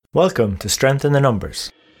Welcome to Strength in the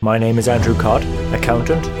Numbers. My name is Andrew Codd,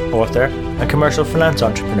 accountant, author, and commercial finance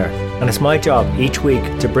entrepreneur, and it's my job each week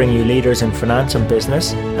to bring you leaders in finance and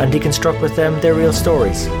business and deconstruct with them their real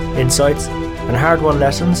stories, insights, and hard-won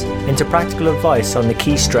lessons into practical advice on the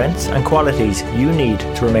key strengths and qualities you need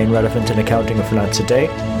to remain relevant in accounting and finance today,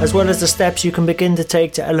 as well as the steps you can begin to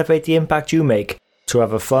take to elevate the impact you make to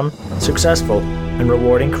have a fun, successful, and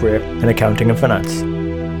rewarding career in accounting and finance.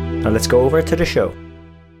 Now let's go over to the show.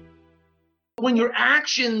 When your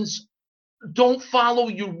actions don't follow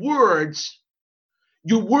your words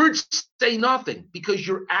say nothing because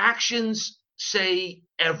your actions say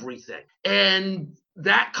everything. And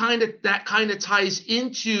that kind of ties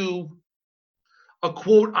into a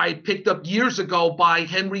quote I picked up years ago by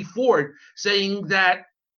Henry Ford, saying that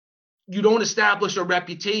you don't establish a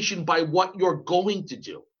reputation by what you're going to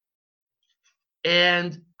do.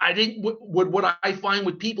 And I think what I find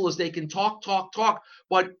with people is they can talk,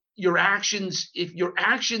 but your actions, if your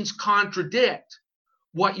actions contradict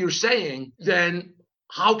what you're saying, then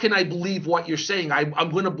how can I believe what you're saying? I'm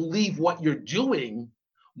going to believe what you're doing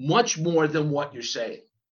much more than what you're saying.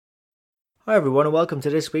 Hi everyone, and welcome to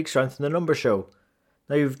this week's Strength in the Numbers show.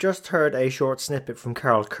 Now you've just heard a short snippet from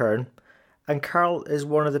Carl Kern, and Carl is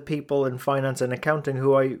one of the people in finance and accounting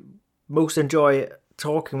who I most enjoy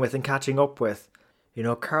talking with and catching up with. You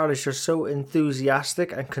know, Carl is just so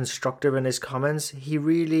enthusiastic and constructive in his comments. He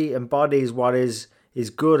really embodies what is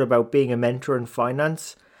good about being a mentor in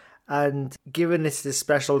finance. And given it's this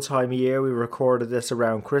special time of year, we recorded this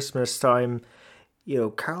around Christmas time, you know,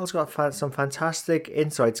 Carl's got some fantastic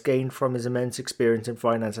insights gained from his immense experience in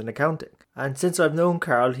finance and accounting. And since I've known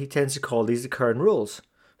Carl, he tends to call these the Kern rules.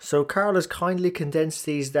 So Carl has kindly condensed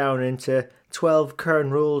these down into 12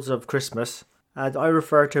 Kern rules of Christmas. And I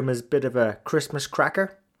refer to him as a bit of a Christmas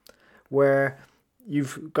cracker, where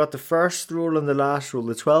you've got the first rule and the last rule,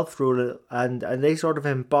 the 12th rule, and they sort of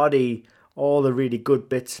embody all the really good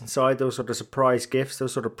bits inside, those sort of surprise gifts,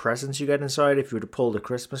 those sort of presents you get inside if you were to pull the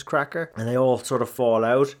Christmas cracker, and they all sort of fall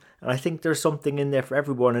out. And I think there's something in there for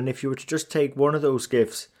everyone, and if you were to just take one of those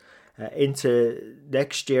gifts into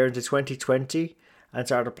next year, into 2020, and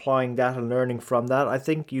start applying that and learning from that, I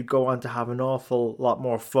think you'd go on to have an awful lot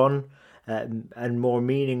more fun and more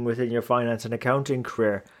meaning within your finance and accounting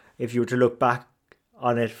career if you were to look back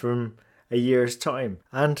on it from a year's time.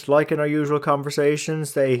 And like in our usual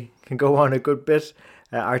conversations, they can go on a good bit.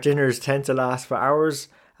 Our dinners tend to last for hours,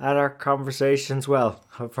 and our conversations, well,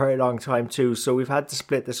 a very long time too. So we've had to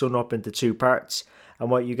split this one up into two parts, and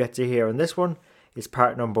what you get to hear in this one is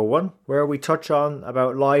part number one, where we touch on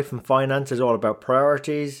about life and finance is all about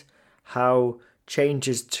priorities, how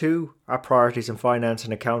changes to our priorities in finance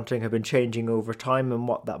and accounting have been changing over time and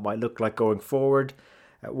what that might look like going forward,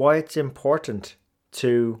 why it's important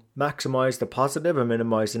to maximize the positive and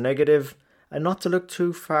minimize the negative, and not to look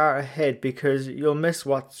too far ahead because you'll miss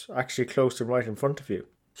what's actually close and right in front of you.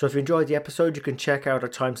 So if you enjoyed the episode, you can check out our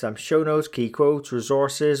timestamp show notes, key quotes,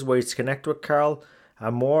 resources, ways to connect with Carl,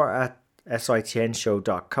 and more at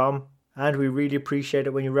sitnshow.com. And we really appreciate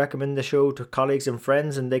it when you recommend the show to colleagues and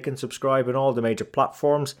friends, and they can subscribe on all the major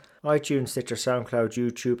platforms: iTunes, Stitcher, SoundCloud,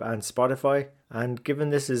 YouTube and Spotify. And given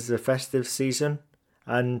this is the festive season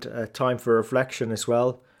and a time for reflection as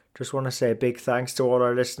well, just want to say a big thanks to all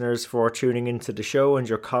our listeners for tuning into the show and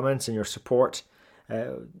your comments and your support.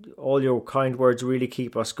 All your kind words really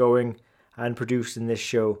keep us going and producing this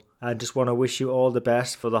show. I just want to wish you all the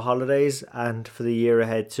best for the holidays and for the year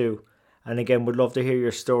ahead too. And again, would love to hear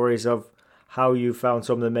your stories of how you found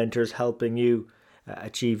some of the mentors helping you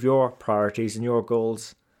achieve your priorities and your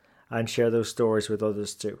goals, and share those stories with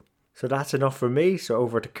others too. So that's enough for me. So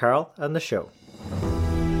over to Carl and the show.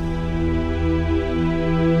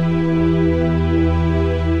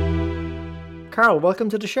 Carl,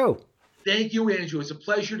 welcome to the show. Thank you, Andrew. It's a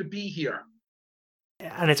pleasure to be here.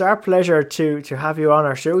 And it's our pleasure to have you on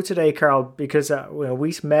our show today, Carl, because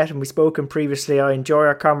we met and we spoken previously. I enjoy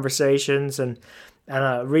our conversations and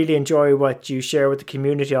I really enjoy what you share with the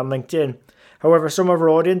community on LinkedIn. However, some of our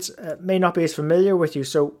audience may not be as familiar with you,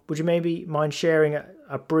 so would you maybe mind sharing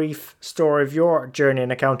a brief story of your journey in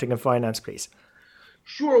accounting and finance, please?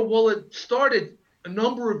 Sure. Well, it started a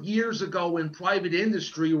number of years ago in private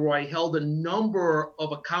industry where I held a number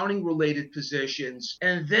of accounting related positions.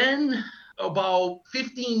 And then about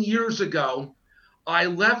 15 years ago, I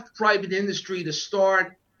left private industry to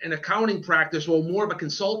start an accounting practice, or more of a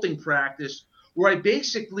consulting practice, where I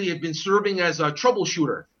basically have been serving as a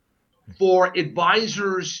troubleshooter for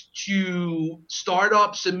advisors to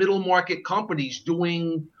startups and middle market companies,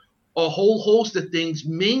 doing a whole host of things,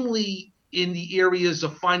 mainly in the areas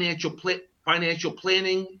of financial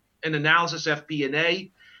planning and analysis,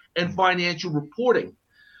 FP&A, and financial reporting.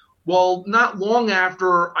 Well, not long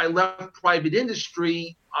after I left private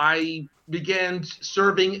industry, I began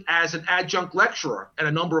serving as an adjunct lecturer at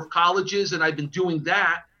a number of colleges, and I've been doing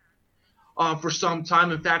that for some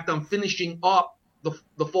time. In fact, I'm finishing up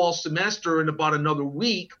the fall semester in about another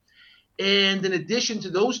week. And in addition to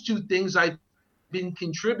those two things, I've been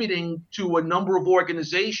contributing to a number of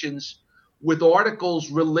organizations with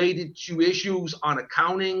articles related to issues on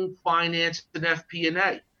accounting, finance, and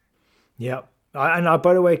FP&A. Yeah. And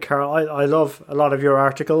by the way, Carl, I love a lot of your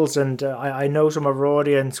articles, and I know some of our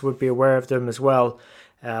audience would be aware of them as well.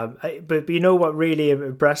 But you know what really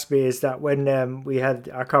impressed me is that when we had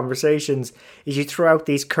our conversations, is you threw out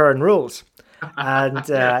these Kern rules. And,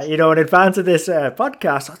 Yes. in advance of this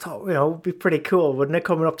podcast, I thought, it'd be pretty cool, wouldn't it,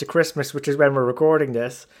 coming up to Christmas, which is when we're recording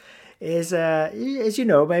this, is,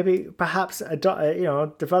 maybe perhaps,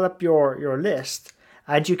 develop your list.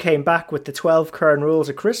 And you came back with the 12 Kern rules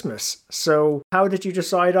at Christmas. So how did you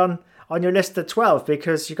decide on your list of 12?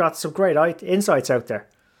 Because you got some great insights out there.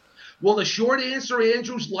 Well, the short answer,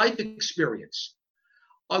 Andrew's life experience.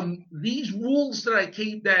 These rules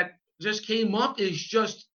that just came up is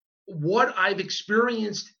just what I've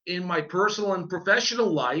experienced in my personal and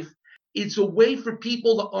professional life. It's a way for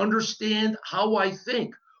people to understand how I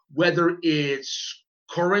think, whether it's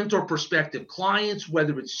current or prospective clients,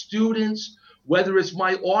 whether it's students, whether it's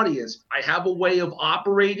my audience. I have a way of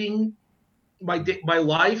operating my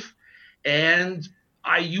life, and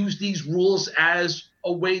I use these rules as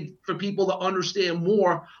a way for people to understand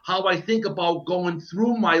more how I think about going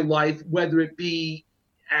through my life, whether it be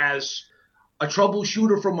as a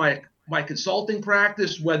troubleshooter for my consulting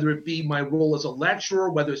practice, whether it be my role as a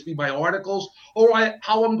lecturer, whether it be my articles, or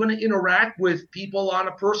how I'm going to interact with people on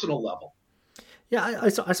a personal level. Yeah, I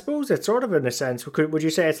suppose it's sort of in a sense. Would you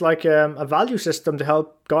say it's like a value system to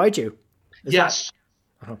help guide you? Yes.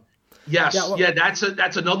 Uh-huh. Yes. Yeah, well, Yeah,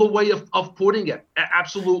 that's another way of putting it.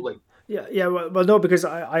 Absolutely. Yeah. Well, no, because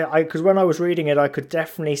because when I was reading it, I could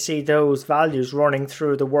definitely see those values running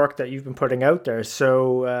through the work that you've been putting out there.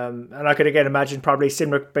 So, and I could again imagine probably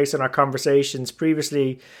similar based on our conversations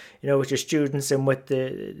previously, with your students and with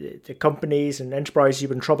the companies and enterprises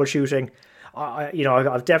you've been troubleshooting.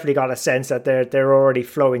 I've definitely got a sense that they're already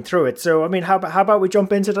flowing through it. So, I mean, how about we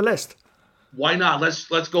jump into the list? Why not?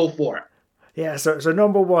 Let's go for it. Yeah. So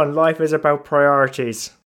number one, life is about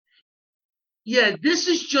priorities. Yeah, this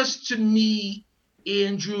is just to me,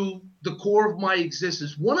 Andrew, the core of my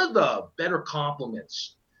existence. One of the better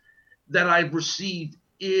compliments that I've received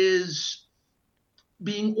is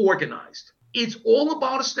being organized. It's all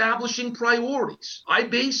about establishing priorities. I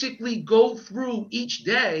basically go through each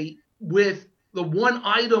day with the one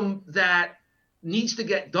item that needs to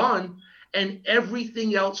get done, and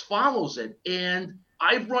everything else follows it. And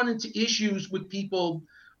I've run into issues with people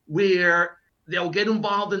where they'll get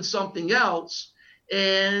involved in something else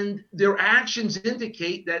and their actions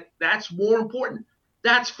indicate that that's more important.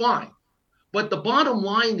 That's fine. But the bottom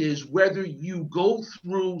line is whether you go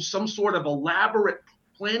through some sort of elaborate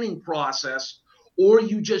planning process or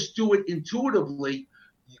you just do it intuitively,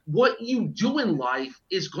 what you do in life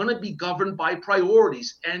is going to be governed by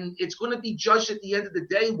priorities. And it's going to be judged at the end of the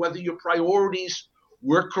day whether your priorities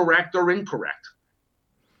were correct or incorrect.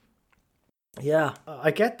 Yeah,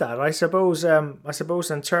 I get that. I suppose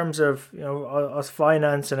in terms of us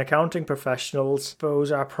finance and accounting professionals, I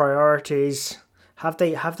suppose our priorities have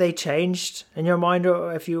they changed in your mind?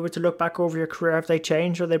 Or if you were to look back over your career, have they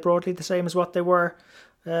changed? Or are they broadly the same as what they were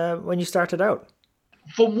when you started out?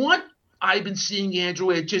 From what I've been seeing, Andrew,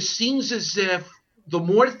 it just seems as if the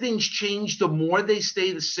more things change, the more they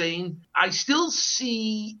stay the same. I still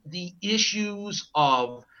see the issues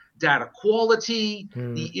of data quality,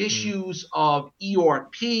 the issues of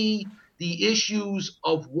ERP, the issues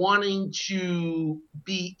of wanting to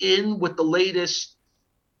be in with the latest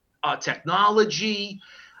technology,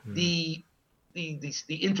 the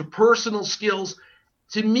interpersonal skills.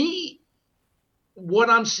 To me,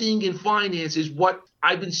 what I'm seeing in finance is what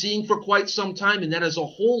I've been seeing for quite some time, and that is a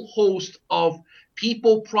whole host of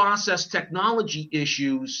people, process, technology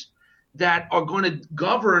issues that are going to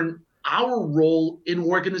govern our role in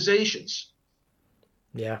organizations.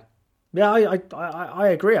 Yeah, I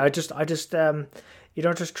agree. I just just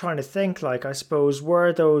trying to think. Like, I suppose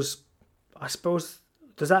were those, I suppose,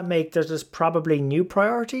 does that make there's probably new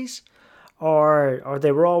priorities, or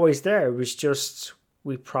they were always there? It was just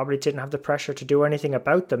we probably didn't have the pressure to do anything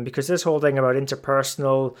about them, because this whole thing about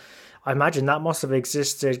interpersonal, I imagine that must have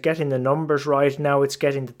existed. Getting the numbers right, now it's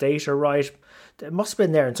getting the data right. It must have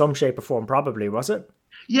been there in some shape or form, probably, was it?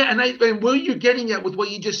 Yeah, and where you're getting at with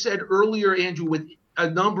what you just said earlier, Andrew, with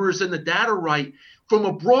numbers and the data right, from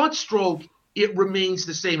a broad stroke, it remains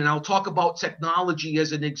the same. And I'll talk about technology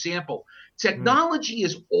as an example. Technology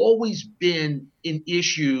has always been an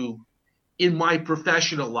issue in my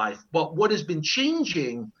professional life, but what has been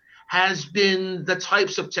changing has been the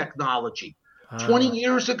types of technology. 20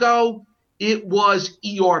 years ago, it was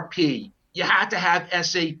ERP. You had to have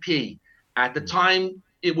SAP. At the time,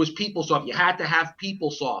 it was PeopleSoft. You had to have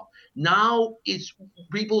PeopleSoft. Now, it's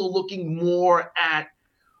people are looking more at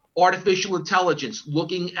artificial intelligence,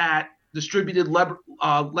 looking at distributed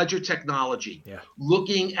ledger technology,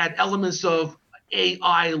 looking at elements of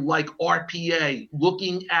AI like RPA,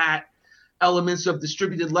 looking at elements of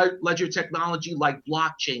distributed ledger technology like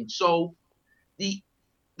blockchain. So the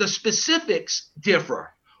specifics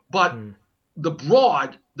differ, but the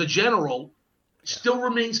broad, the general, still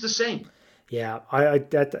remains the same. Yeah,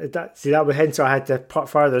 that was hence I had to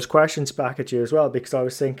fire those questions back at you as well, because I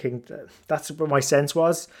was thinking that's what my sense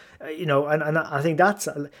was, and I think that's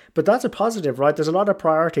a positive, right? There's a lot of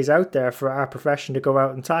priorities out there for our profession to go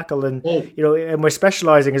out and tackle, and and we're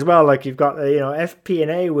specializing as well. Like you've got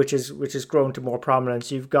FP&A, which is grown to more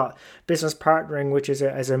prominence. You've got business partnering, which is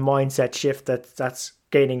a mindset shift that's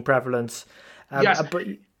gaining prevalence. Yes. But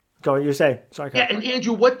go on, you say. Sorry. Yeah, and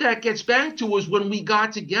Andrew, what that gets back to is when we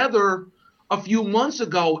got together a few months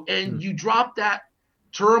ago, and you dropped that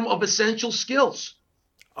term of essential skills.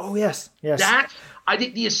 Oh, yes. I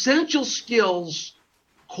think the essential skills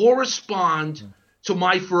correspond to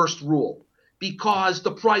my first rule, because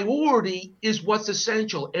the priority is what's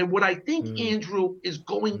essential. And what I think, Andrew, is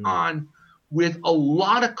going on with a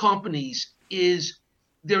lot of companies is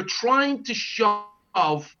they're trying to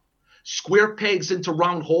shove square pegs into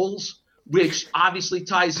round holes, which obviously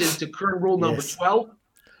ties into current rule number 12.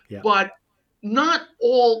 Yeah. But not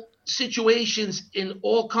all situations in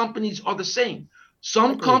all companies are the same.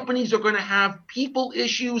 Some companies are going to have people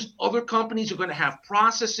issues, other companies are going to have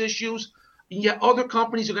process issues, and yet other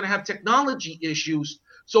companies are going to have technology issues.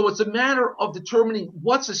 So it's a matter of determining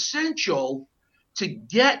what's essential to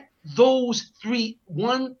get those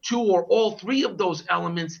one, two, or all three of those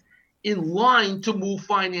elements in line to move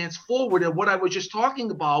finance forward. And what I was just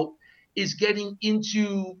talking about is getting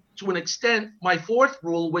into, to an extent, my fourth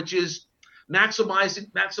rule, which is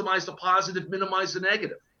maximize the positive, minimize the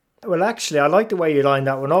negative. Well, actually, I like the way you lined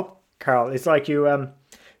that one up, Carl. It's like you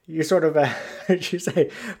sort of, you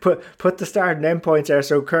say, put the start and end points there.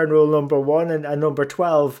 So current rule number 1 and number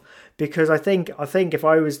 12, because I think if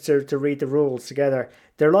I was to read the rules together,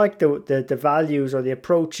 they're like the values or the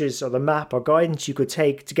approaches or the map or guidance you could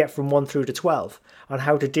take to get from 1 through to 12 on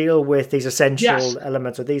how to deal with these essential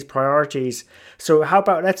elements or these priorities. So how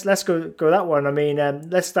about let's go that one. I mean,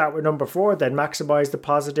 let's start with number 4 then. Maximize the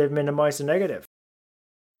positive, minimize the negative.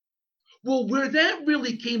 Well, where that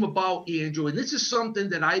really came about, Andrew, and this is something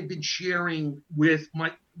that I've been sharing with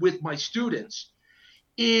my students,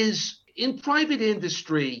 is in private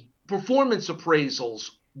industry, performance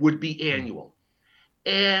appraisals would be annual.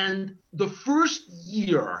 And the first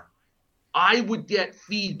year, I would get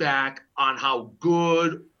feedback on how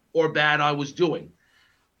good or bad I was doing.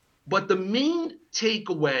 But the main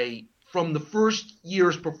takeaway from the first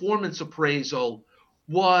year's performance appraisal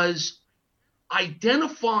was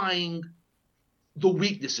identifying the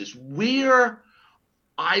weaknesses, where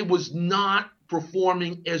I was not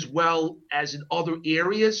performing as well as in other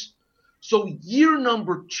areas. So year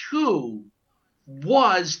number 2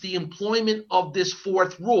 was the employment of this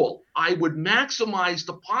fourth rule. I would maximize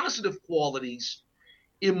the positive qualities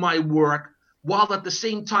in my work while at the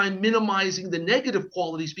same time minimizing the negative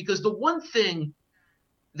qualities, because the one thing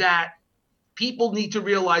that people need to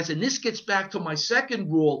realize, and this gets back to my second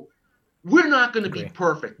rule, we're not going to be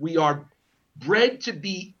perfect. We are bred to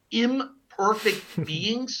be imperfect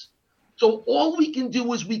beings. So all we can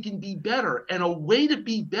do is we can be better. And a way to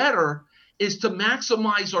be better is to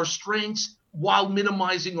maximize our strengths while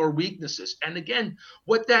minimizing our weaknesses. And again,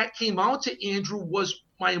 what that came out to, Andrew, was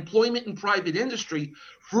my employment in private industry.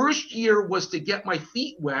 First year was to get my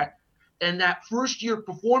feet wet. And that first year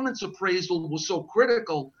performance appraisal was so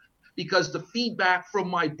critical because the feedback from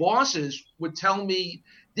my bosses would tell me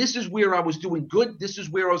this is where I was doing good. This is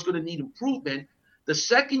where I was going to need improvement. The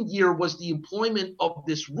second year was the employment of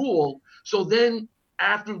this rule. So then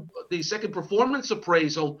after the second performance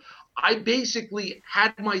appraisal, I basically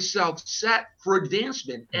had myself set for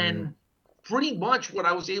advancement. And pretty much what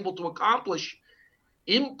I was able to accomplish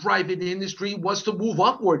in private industry was to move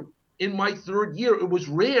upward in my third year. It was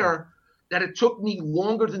rare that it took me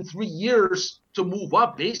longer than 3 years to move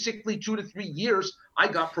up. Basically 2 to 3 years, I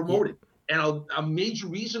got promoted. And a major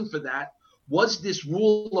reason for that was this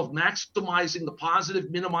rule of maximizing the positive,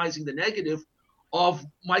 minimizing the negative. of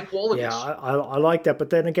my Yeah, qualities. I like that, but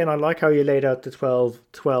then again, I like how you laid out the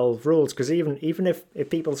 12 rules, because even if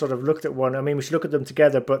people sort of looked at one, I mean, we should look at them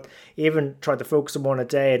together, but even try to focus on one a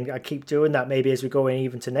day, and I keep doing that maybe as we go in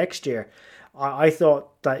even to next year. I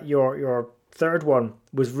thought that your third one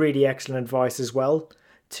was really excellent advice as well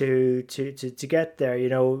to get there,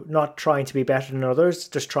 not trying to be better than others,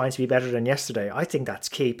 just trying to be better than yesterday. I think that's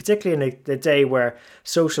key, particularly in the day where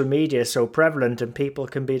social media is so prevalent and people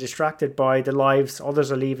can be distracted by the lives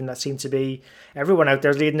others are leading that seem to be everyone out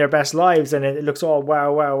there is leading their best lives, and it looks all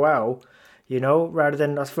wow, wow, wow, rather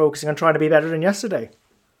than us focusing on trying to be better than yesterday.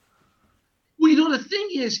 Well, the thing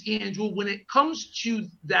is, Andrew, when it comes to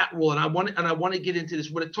that rule, and I want to get into this,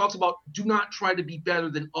 when it talks about do not try to be better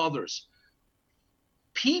than others,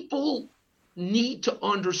 people need to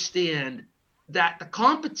understand that the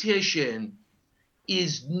competition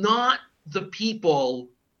is not the people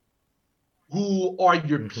who are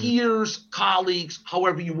your peers, colleagues,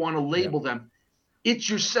 however you want to Yeah, label them. It's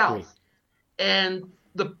agree. yourself. And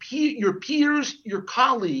your peers, your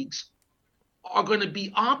colleagues are going to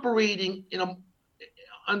be operating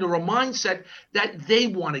under a mindset that they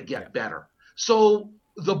want to Yeah. get better. So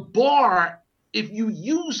the bar, if you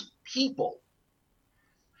use people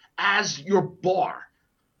as your bar,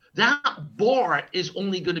 that bar is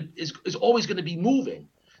always going to be moving.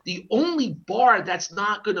 The only bar that's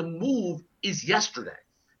not going to move is yesterday.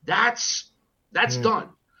 That's Mm. done.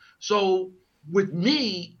 So with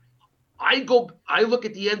me, I look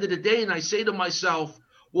at the end of the day and I say to myself,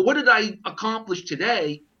 well, what did I accomplish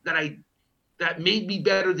today that made me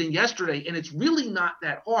better than yesterday? And it's really not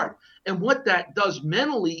that hard. And what that does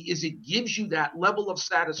mentally is it gives you that level of Yeah.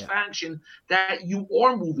 satisfaction that you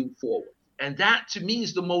are moving forward. And that to me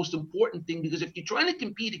is the most important thing, because if you're trying to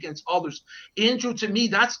compete against others, Andrew, to me,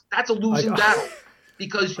 that's a losing battle,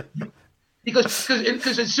 because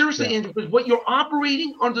seriously, Yeah. Andrew, because what you're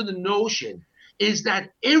operating under the notion is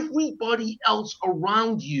that everybody else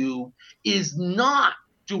around you is not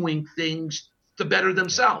doing things to better Yeah.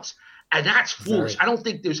 themselves. And that's foolish. Very. I don't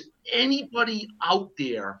think there's anybody out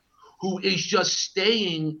there who is just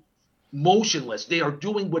staying motionless. They are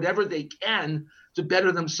doing whatever they can to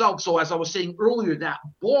better themselves. So, as I was saying earlier, that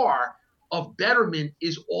bar of betterment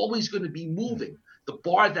is always going to be moving. The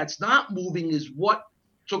bar that's not moving is what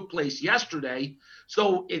took place yesterday.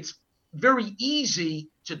 So, it's very easy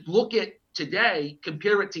to look at today,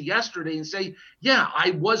 compare it to yesterday, and say, yeah,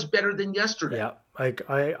 I was better than yesterday. Yeah,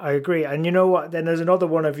 I agree. And you know what? Then there's another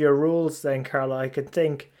one of your rules then, Carla. I could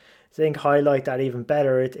think highlight that even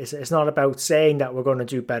better. It's not about saying that we're going to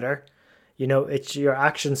do better. It's your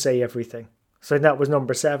actions say everything. So that was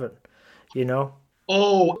number 7, you know?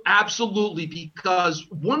 Oh, absolutely. Because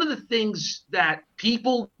one of the things that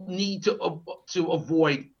people need to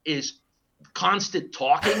avoid is constant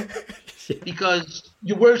talking. Because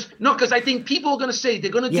your words, no, because I think people are going to say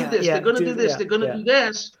they're going to do Yeah, this, they're yeah, going to do this, yeah, they're going to yeah. do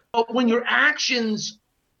this. But when your actions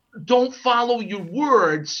don't follow your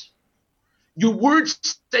words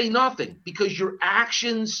say nothing, because your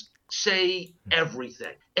actions say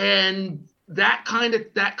everything. And that kind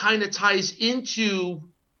of ties into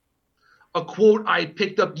a quote I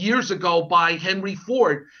picked up years ago by Henry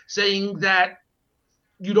Ford, saying that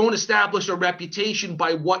you don't establish a reputation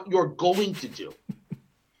by what you're going to do.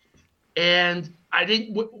 And I think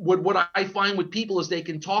what I find with people is they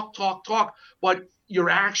can talk, but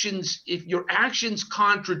if your actions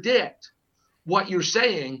contradict what you're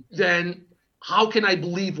saying, then how can I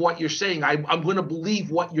believe what you're saying? I'm going to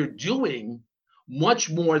believe what you're doing much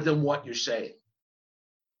more than what you're saying.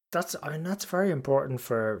 That's very important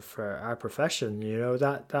for our profession.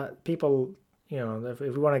 That people, if we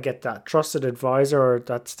want to get that trusted advisor or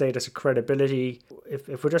that status of credibility,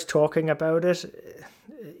 if we're just talking about it,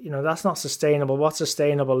 that's not sustainable. What's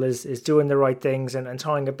sustainable is doing the right things, and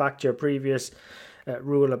tying it back to your previous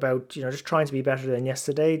rule about just trying to be better than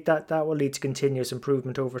yesterday. That will lead to continuous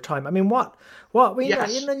improvement over time. I mean,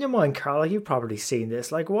 Yes. in your mind, Carla, you've probably seen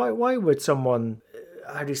this. Like, why would someone,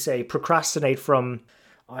 how do you say, procrastinate from,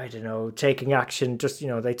 I don't know, taking action? Just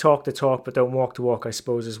they talk the talk but don't walk the walk, I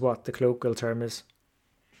suppose, is what the colloquial term is.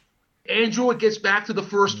 Andrew, it gets back to the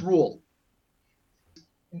first rule.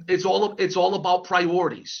 It's all about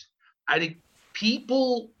priorities. I think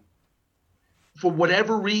people, for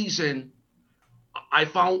whatever reason, I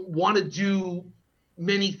found want to do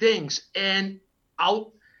many things. And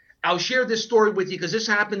I'll I'll share this story with you, because this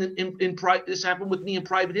happened this happened with me in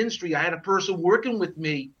private industry. I had a person working with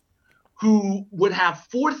me who would have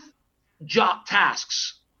fourth job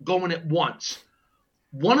tasks going at once.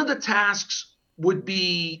 One of the tasks would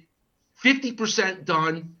be 50%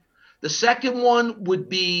 done. The second one would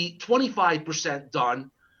be 25%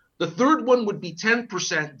 done. The third one would be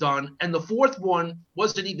 10% done, and the fourth one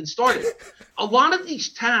wasn't even started. A lot of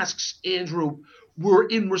these tasks, Andrew, were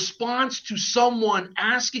in response to someone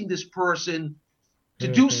asking this person to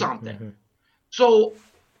do something. So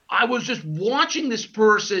I was just watching this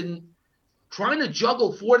person trying to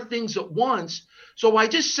juggle four things at once. So I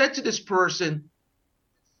just said to this person,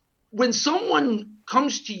 when someone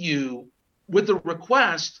comes to you with a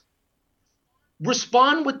request,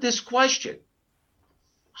 respond with this question: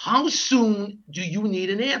 how soon do you need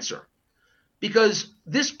an answer? Because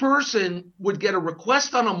this person would get a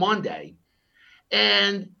request on a Monday,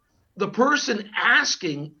 and the person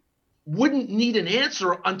asking wouldn't need an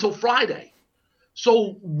answer until Friday.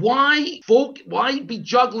 So why be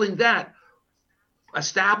juggling that?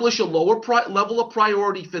 Establish a lower level of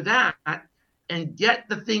priority for that and get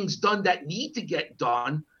the things done that need to get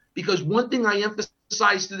done. Because one thing I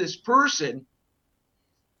emphasize to this person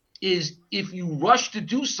is, if you rush to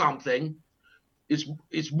do something,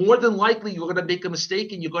 it's more than likely you're going to make a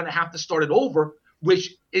mistake and you're going to have to start it over,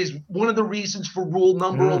 which is one of the reasons for rule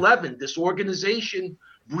number 11. Disorganization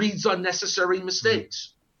breeds unnecessary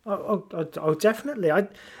mistakes. Oh, definitely.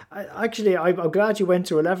 I'm glad you went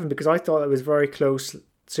to 11, because I thought it was very close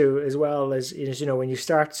to, as well as, you know, when you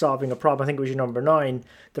start solving a problem, I think it was your number 9,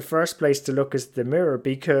 the first place to look is the mirror,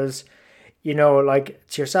 because, you know, like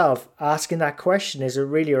to yourself, asking that question is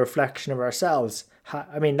really a reflection of ourselves.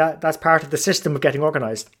 I mean, that's part of the system of getting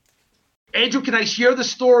organized. Andrew, can I share the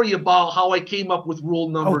story about how I came up with rule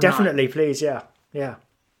number 9? Oh, definitely, please. Yeah.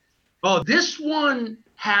 Oh, this one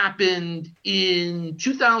happened in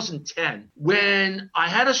 2010 when I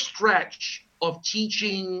had a stretch of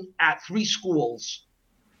teaching at 3 schools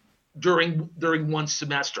during one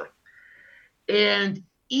semester. And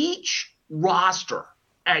each roster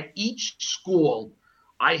at each school,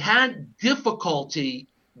 I had difficulty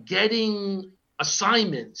getting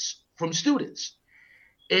assignments from students.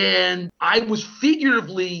 And I was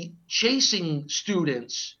figuratively chasing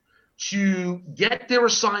students to get their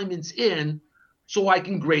assignments in so I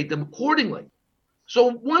can grade them accordingly. So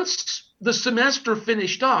once the semester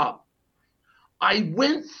finished up, I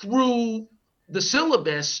went through the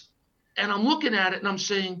syllabus and I'm looking at it and I'm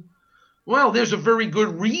saying, well, there's a very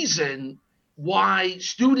good reason why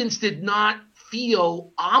students did not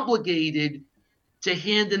feel obligated to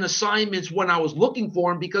hand in assignments when I was looking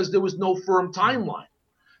for them, because there was no firm timeline.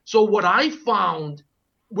 So what I found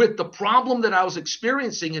with the problem that I was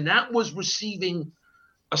experiencing, and that was receiving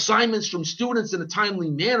assignments from students in a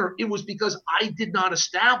timely manner, it was because I did not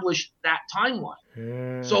establish that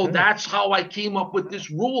timeline. So that's how I came up with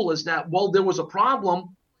this rule, is that, well, there was a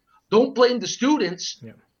problem. Don't blame the students.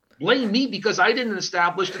 Yeah. Blame me because I didn't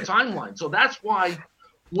establish the timeline. So that's why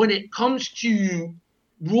when it comes to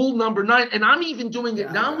rule number 9, and I'm even doing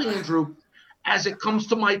it now, Andrew, as it comes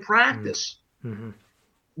to my practice,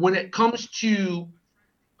 when it comes to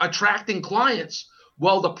attracting clients,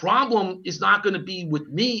 well, the problem is not going to be with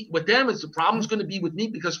them. It's the problem's going to be with me,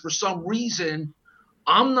 because for some reason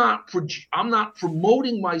I'm not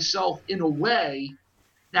promoting myself in a way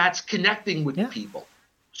that's connecting with people.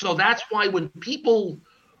 So that's why when people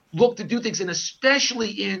look to do things, and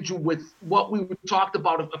especially, Andrew, with what we talked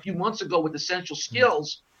about a few months ago with essential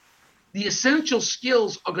skills, the essential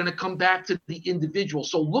skills are going to come back to the individual.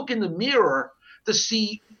 So look in the mirror to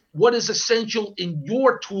see what is essential in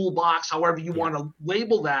your toolbox, however you want to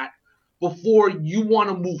label that, before you want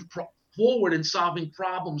to move forward in solving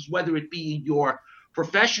problems, whether it be in your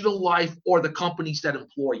professional life or the companies that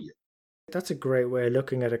employ you. That's a great way of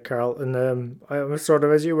looking at it, Carl. And I was sort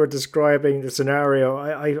of, as you were describing the scenario,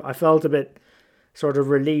 I felt a bit sort of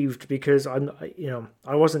relieved, because I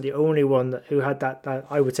wasn't the only one who had that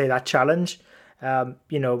I would say that challenge.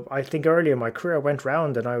 I think earlier in my career I went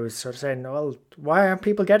round and I was sort of saying, well, why aren't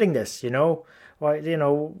people getting this? Why,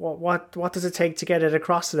 what does it take to get it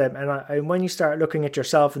across to them? And when you start looking at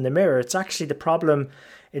yourself in the mirror, it's actually the problem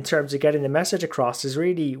in terms of getting the message across is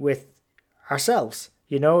really with ourselves.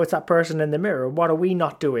 It's that person in the mirror. What are we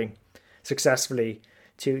not doing successfully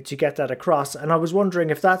to get that across? And I was wondering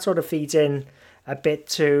if that sort of feeds in a bit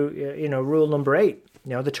to, rule number 8.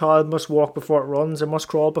 The child must walk before it runs and must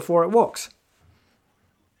crawl before it walks.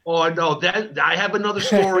 Oh, no, I have another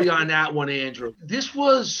story on that one, Andrew. This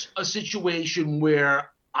was a situation where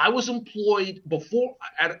I was employed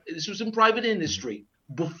this was in private industry.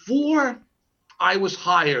 Before I was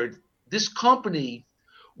hired, this company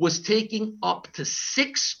was taking up to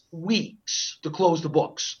 6 weeks to close the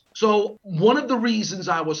books. So one of the reasons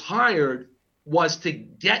I was hired was to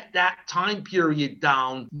get that time period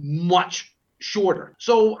down much shorter.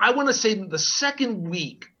 So I want to say the second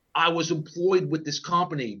week I was employed with this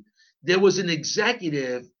company, there was an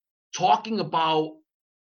executive talking about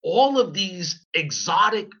all of these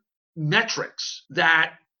exotic metrics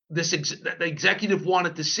that that the executive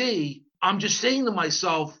wanted to see, I'm just saying to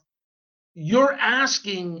myself, you're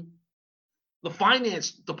asking the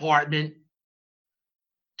finance department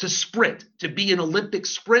to sprint, to be an Olympic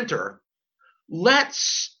sprinter.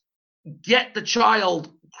 Let's get the child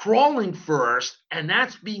crawling first, and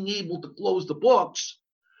that's being able to close the books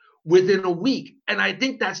within a week. And I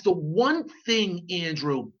think that's the one thing,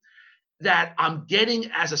 Andrew, that I'm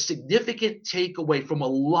getting as a significant takeaway from a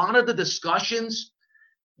lot of the discussions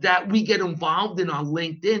that we get involved in on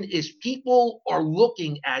LinkedIn is people are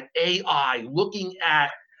looking at AI, looking at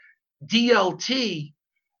DLT,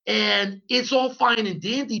 and it's all fine and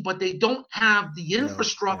dandy, but they don't have the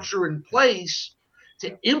infrastructure in place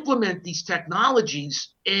to implement these technologies,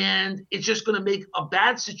 and it's just going to make a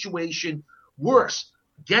bad situation worse.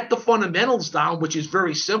 Get the fundamentals down, which is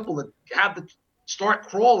very simple. Have the start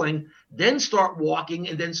crawling, then start walking,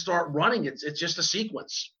 and then start running. It's just a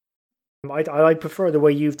sequence. I prefer the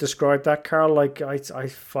way you've described that, Carl. Like I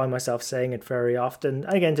find myself saying it very often,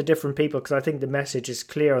 again to different people, because I think the message is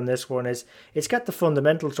clear on this one. Is it's get the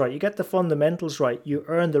fundamentals right. You get the fundamentals right, you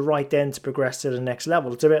earn the right then to progress to the next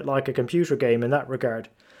level. It's a bit like a computer game in that regard.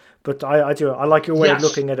 But I like your way of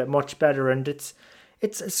looking at it much better, and it's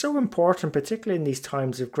so important, particularly in these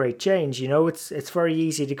times of great change. You know, it's very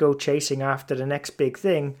easy to go chasing after the next big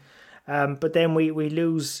thing, but then we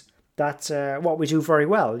lose. That's what we do very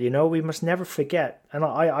well. You know, we must never forget. And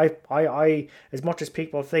I, as much as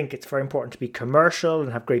people think it's very important to be commercial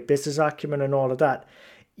and have great business acumen and all of that,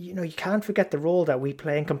 you know, you can't forget the role that we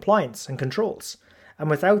play in compliance and controls. And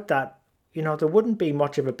without that, you know, there wouldn't be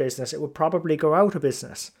much of a business. It would probably go out of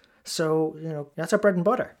business. So, you know, that's our bread and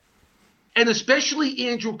butter. And especially,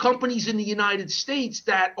 Andrew, companies in the United States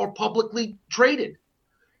that are publicly traded.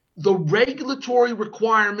 The regulatory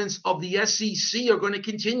requirements of the SEC are going to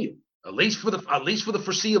continue, at least for the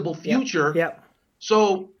foreseeable future. Yeah.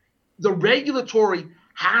 So the regulatory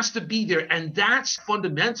has to be there, and that's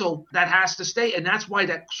fundamental. That has to stay, and that's why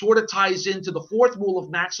that sort of ties into the fourth rule of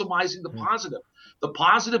maximizing the positive. The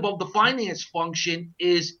positive of the finance function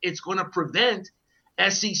is it's going to prevent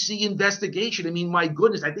SEC investigation. I mean, my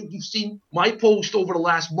goodness, I think you've seen my post over the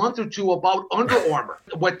last month or two about Under Armour,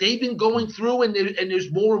 what they've been going through, and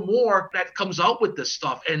there's more and more that comes out with this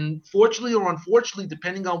stuff. And fortunately or unfortunately,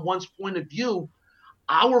 depending on one's point of view,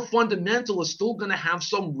 our fundamental is still going to have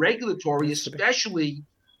some regulatory, especially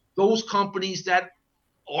those companies that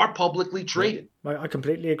are publicly traded. I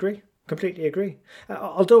completely agree. Completely agree.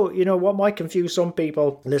 Although, you know, what might confuse some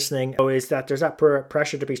people listening is that there's that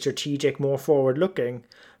pressure to be strategic, more forward looking.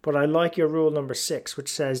 But I like your rule number 6,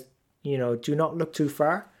 which says, you know, do not look too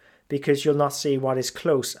far because you'll not see what is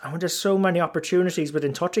close. And there's so many opportunities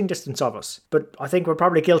within touching distance of us. But I think we're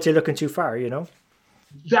probably guilty of looking too far, you know.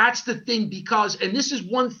 That's the thing, because, and this is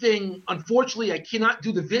one thing, unfortunately, I cannot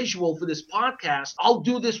do the visual for this podcast. I'll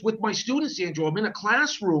do this with my students, Andrew. I'm in a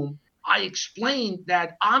classroom. I explained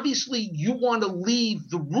that obviously you want to leave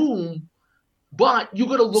the room, but you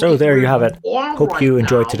got to look. So there you have it. Hope you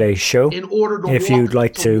enjoyed today's show. If you'd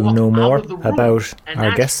like to know more about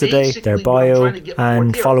our guests today, their bio,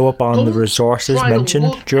 and follow up on the resources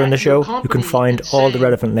mentioned during the show, you can find all the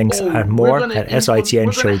relevant links and more at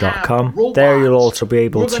sitnshow.com. There you'll also be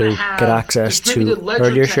able to get access to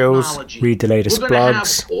earlier shows, read the latest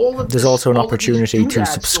blogs. There's also an opportunity to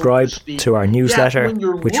subscribe to our newsletter,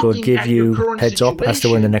 which will give you heads up as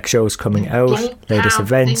to when the next show is coming out, latest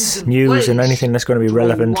events, news, and anything that's going to be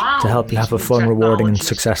relevant to help you have a fun, rewarding and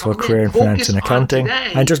successful career in finance and accounting.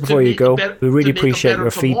 And just before you go, we really appreciate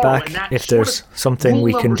your feedback. If there's something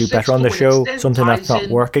we can do better on the show, something that's not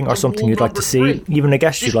working, or something you'd like to see, even a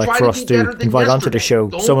guest you'd like for us to invite onto the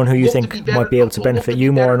show, someone who you think might be able to benefit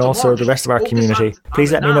you more and also the rest of our community,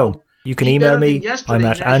 please let me know. You can email me. I'm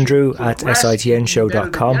at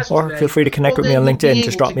andrew@sitnshow.com, or feel free to connect with me on LinkedIn.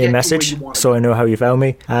 Just drop me a message so I know how you found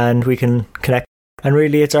me and we can connect. And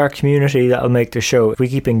really, it's our community that'll make the show. If we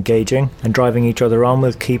keep engaging and driving each other on,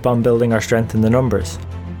 we'll keep on building our strength in the numbers.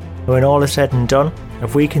 When all is said and done,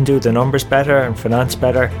 if we can do the numbers better and finance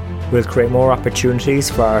better, we'll create more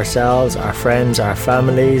opportunities for ourselves, our friends, our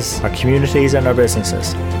families, our communities and our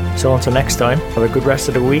businesses. So until next time, have a good rest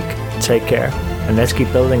of the week, take care, and let's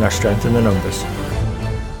keep building our strength in the numbers.